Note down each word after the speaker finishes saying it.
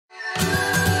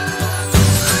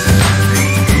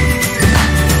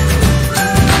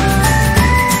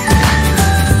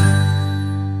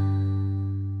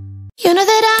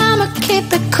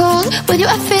With you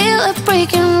I feel like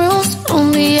breaking rules.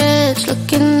 On the edge,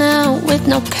 looking out with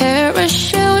no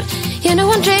parachute. You know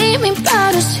I'm dreaming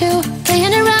about us two,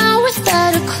 playing around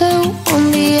without a clue.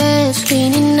 On the edge,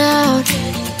 leaning out.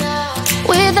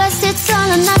 With us it's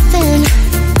all or nothing.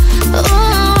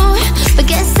 Ooh, but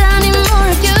guess I need more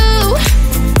of you.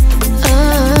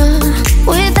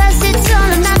 With us it's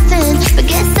all or nothing, but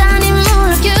guess I need more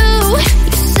of you.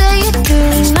 You say it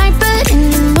through the night, but in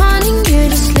the morning you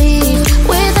just leave.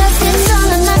 With us it's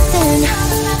all or nothing.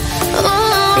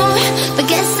 Ooh, but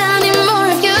guess I need more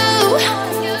of you.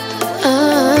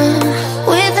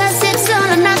 With us it's all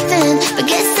or nothing, but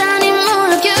guess I need more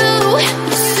of you.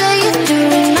 You say it through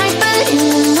the night, but in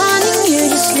the morning you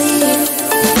just leave.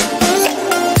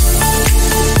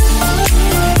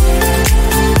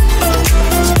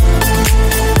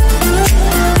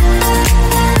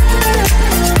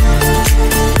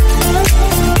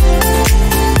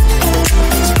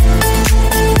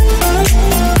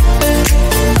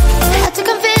 Had to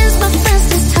convince my friends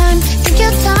this time. Think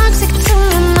you're toxic to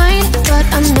my mind, but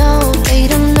I know they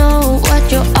don't know what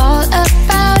you're all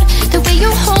about. The way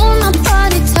you hold my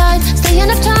body tight, staying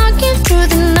up talking through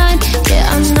the night.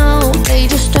 Yeah, I know they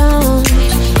just don't.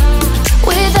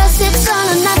 With us it's all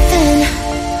or nothing.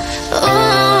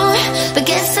 Ooh, but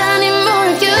guess I need more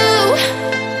of you.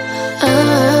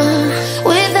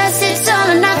 With us it's all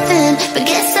or nothing, but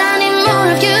guess I need more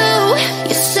of you.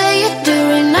 You say it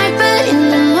during night, but in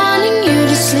the morning you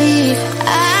just leave.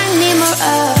 I need more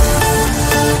of.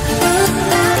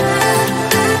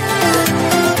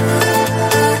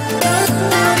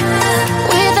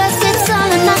 With us it's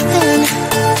all or nothing.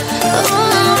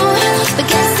 Ooh, but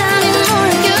guess I need more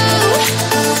of you.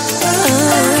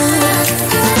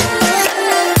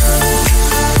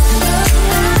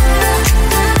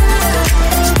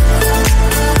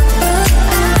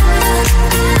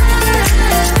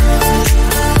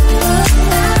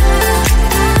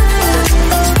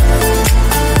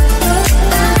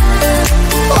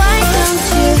 Why don't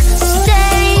you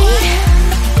stay?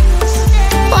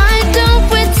 Why don't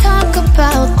we talk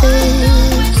about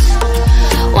this?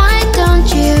 Why don't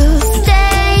you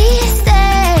stay?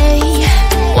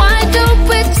 Why don't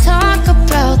we talk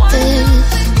about this?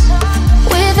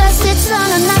 With us it's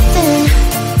all or nothing.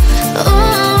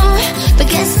 Ooh, but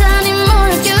guess I need more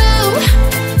of you.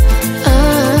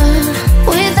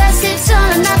 With us it's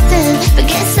all or nothing, but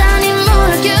guess I need more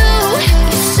of you.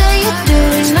 You say it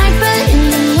during night, but in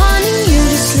the morning you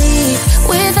just leave.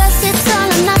 With us it's all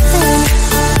or nothing.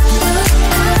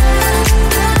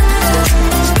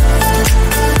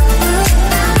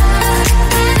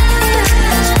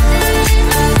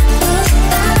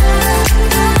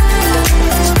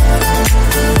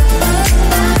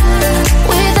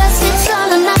 With us it's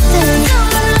all or nothing.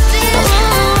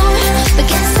 Ooh, but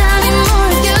guess I need more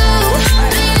of you.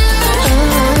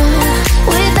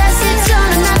 With us it's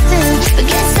all or nothing, but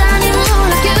guess I need more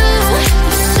of you.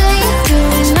 You say it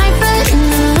during night, but in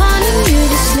the morning you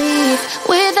just leave.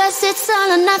 With us it's all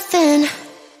or nothing.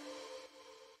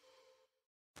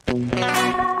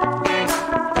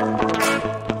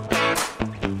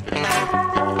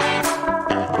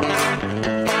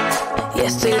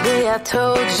 Yesterday I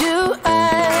told you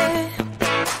I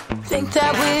think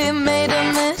that we made a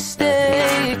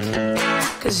mistake,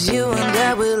 'cause you and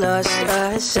I, we lost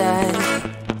our sight.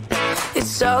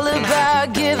 It's all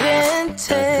about give and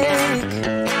take.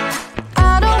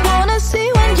 I don't wanna see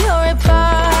when you're at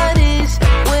parties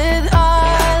with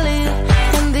Ollie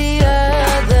and the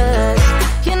others.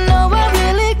 You know I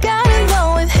really got along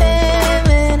with him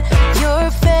and your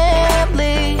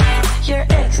family. Your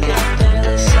ex got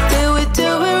jealous. Did we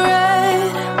do it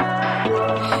right?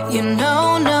 You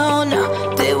know, no.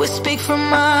 Did we speak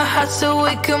from our hearts so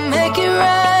we could make it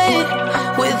right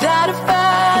without a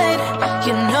fight?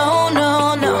 You know,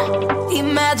 no.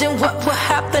 Imagine what would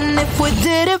happen if we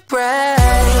did it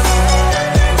right.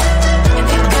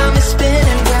 It got me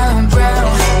spinning round,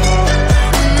 round.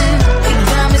 It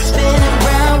got me spinning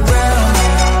round, round.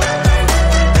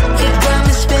 It got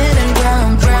me spinning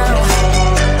round, round.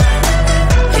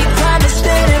 It got me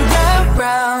spinning round,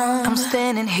 round. I'm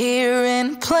standing here in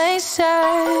plain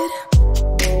sight.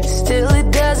 Still it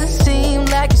doesn't seem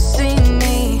like you see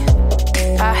me.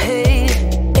 I hate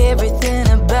everything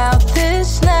about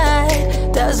this night.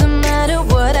 Doesn't matter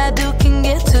what I do can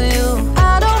get to you.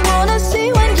 I don't wanna see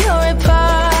when you're at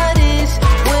parties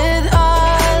with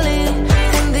Ollie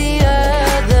and the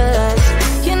others.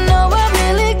 You know I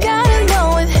really got along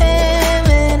with him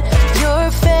and your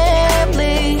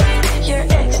family. Your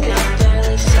ex got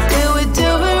jealous. Did we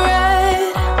do it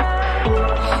right?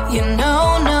 You know,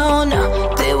 no.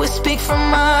 Did we speak from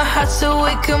our hearts so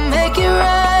we could make it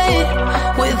right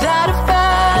without a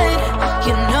fight.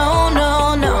 You know, no,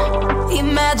 no.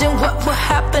 Imagine what would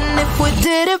happen if we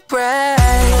did it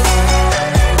right.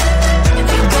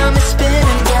 You got me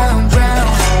spinning round, round.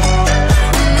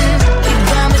 You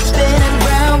got me spinning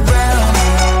round, round.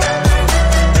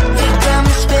 You got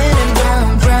me spinning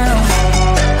round, round.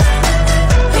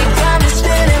 You got me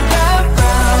spinning round,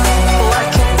 round. Why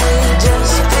can't we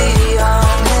just be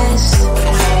honest?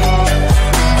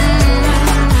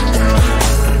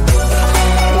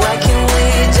 Why can't we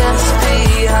just be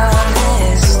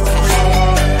honest?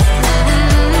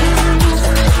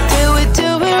 Did we do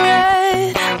it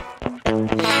right?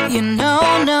 You know,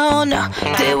 no, no.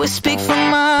 Did we speak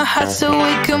from our hearts so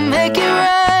we could make it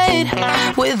right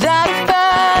without a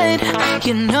fight?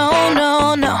 You know,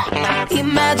 no, no.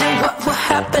 Imagine what would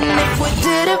happen if we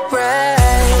did it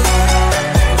right.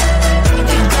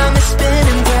 You got me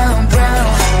spinning round,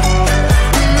 round.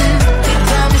 You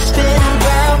got me spinning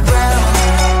round, round.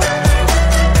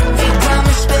 You got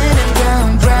me spinning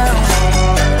round, round.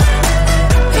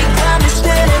 You got me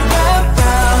spinning round,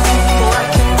 round. Why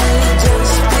can't we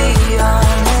just be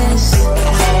honest?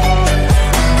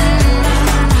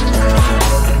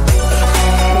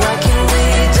 Why can't we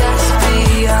just be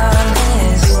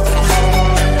honest?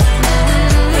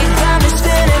 You got me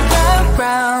spinning round,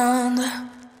 round.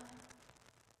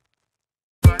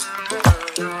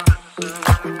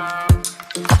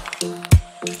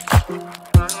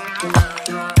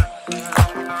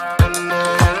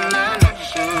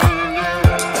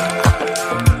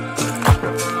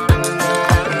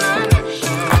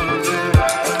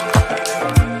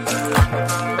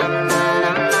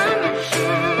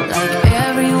 Like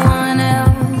everyone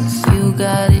else, you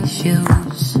got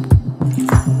issues.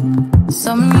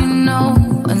 Some you know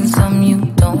and some you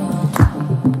don't.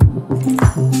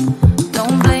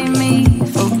 Don't blame me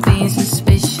for being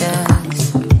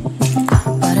suspicious,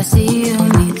 but I see you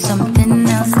need something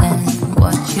else than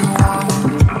what you want.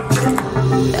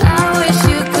 I wish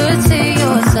you could see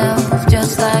yourself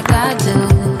just like I do.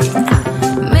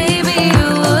 Maybe you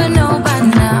would know by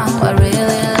now I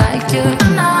really liked you.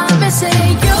 I'm not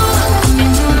missing you.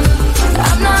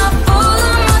 I'm not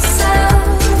fooling myself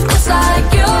just like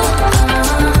you.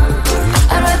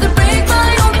 I'd rather break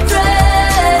my own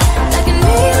thread like a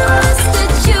needle and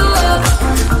stitch you up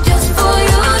just for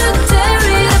you to tear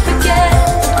it up again.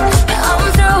 Now I'm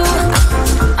through.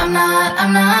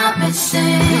 I'm not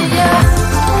missing you.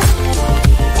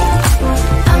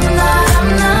 I'm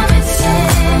not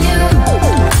missing you.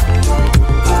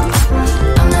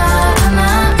 I'm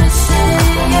not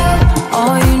missing you.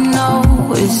 All you know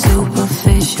is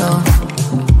superficial.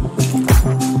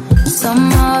 Some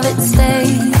of it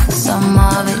stays, some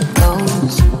of it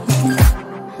goes.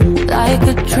 Like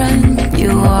a trend,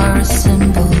 you are a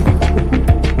symbol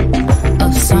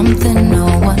of something no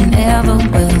one ever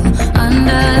will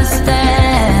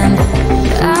understand.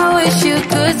 I wish you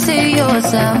could see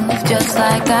yourself just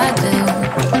like I do.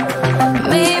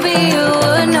 Maybe you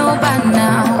would know by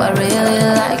now I really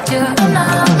liked you. I'm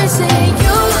not missing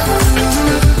you.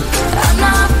 I'm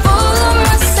not fooling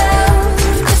myself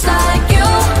just like you.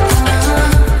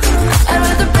 I'd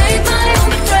rather break my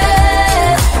own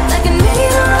thread like a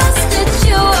needle and stitch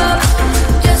you up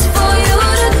just for you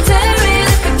to tear it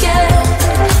up again.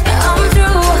 Now I'm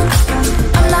through.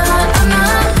 I'm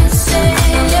not missing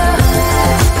you.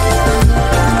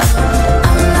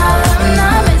 I'm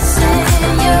not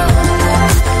missing you. I'm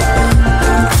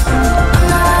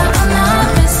not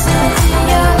missing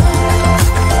you.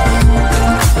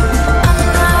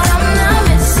 I'm not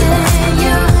missing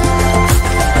you.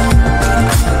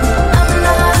 I'm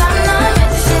not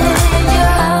missing you.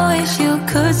 I wish you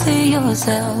could see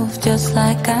yourself just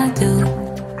like I do.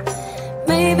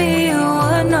 Maybe you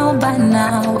would know by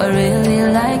now I really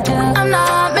liked you. I'm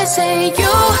not missing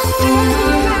you.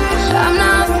 I'm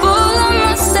not fooling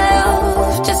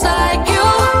myself just like you.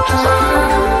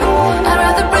 I'd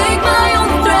rather break my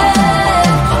own thread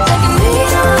like a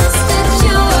needle and stitch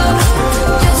you up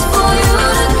just for you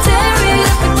to tear it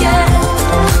up again.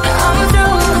 Now I'm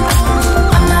through.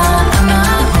 I'm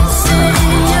not missing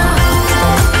you.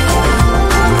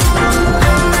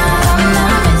 I'm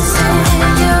not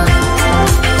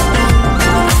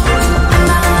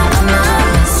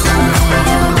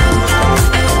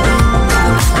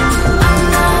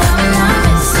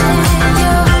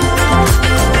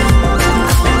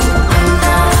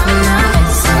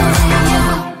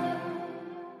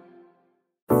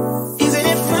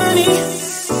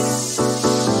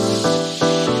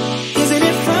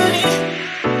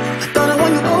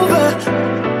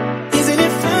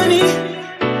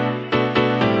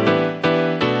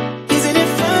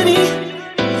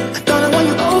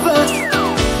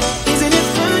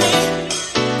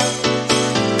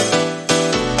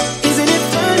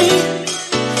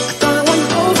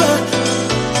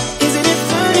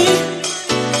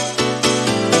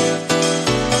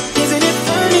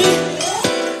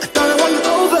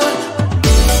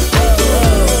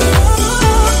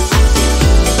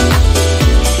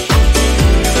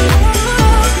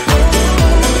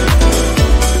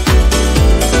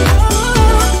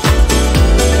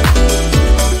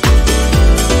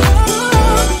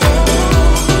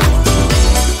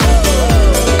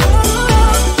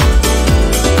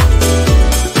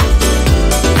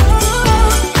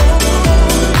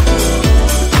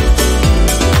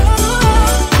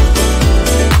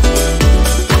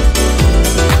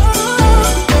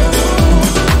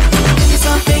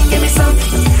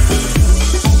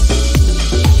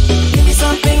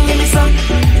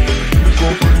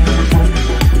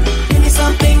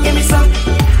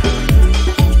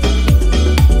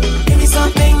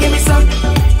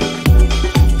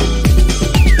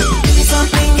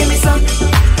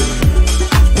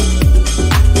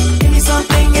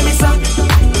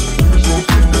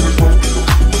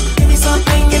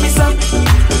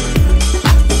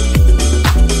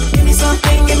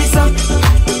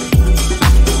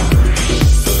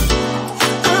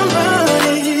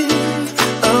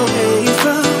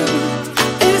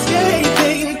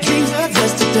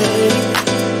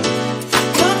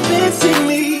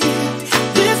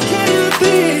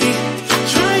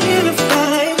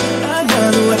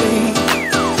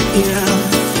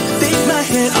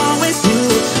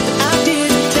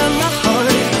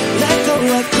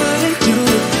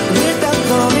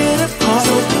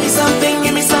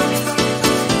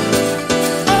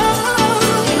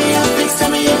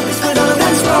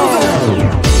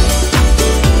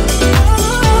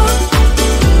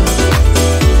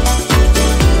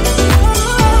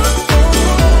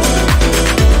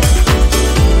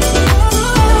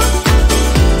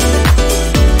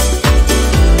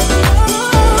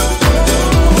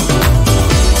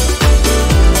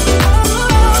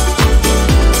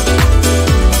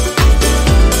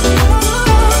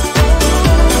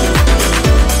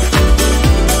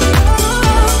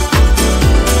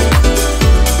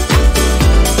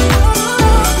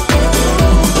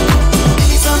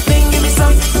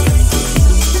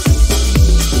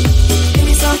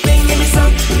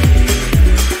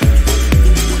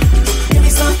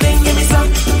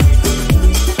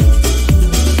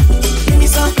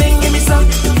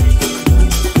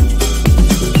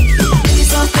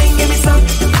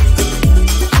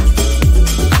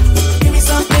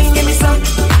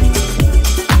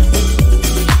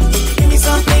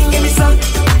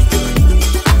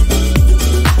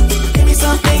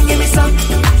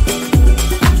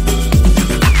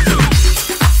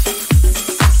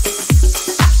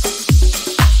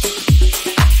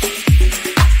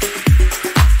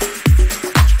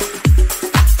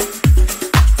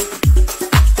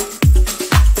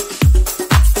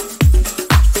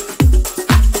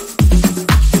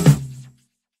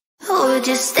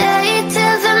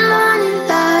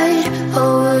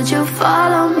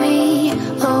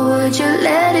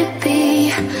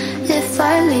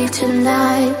I leave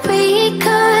tonight. We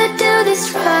could do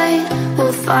this right,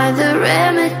 we'll find the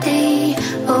remedy.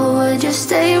 Or would you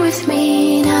stay with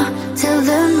me now till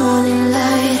the morning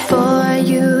light? Before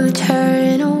you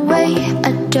turn away,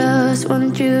 I just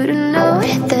want you to know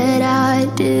that I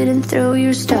didn't throw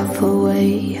your stuff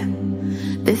away.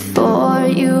 Before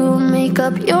you make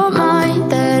up your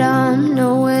mind that I'm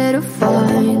nowhere to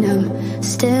find, I'm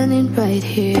standing right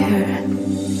here.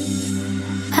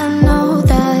 I know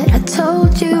that I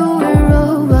told you we're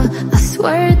over, I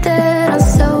swear that I'm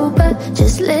sober.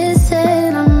 Just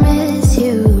listen, I miss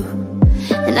you.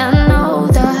 And I know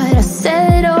that I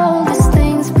said all these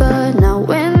things, but now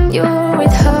when you're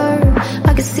with her,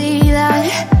 I can see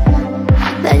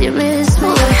that you miss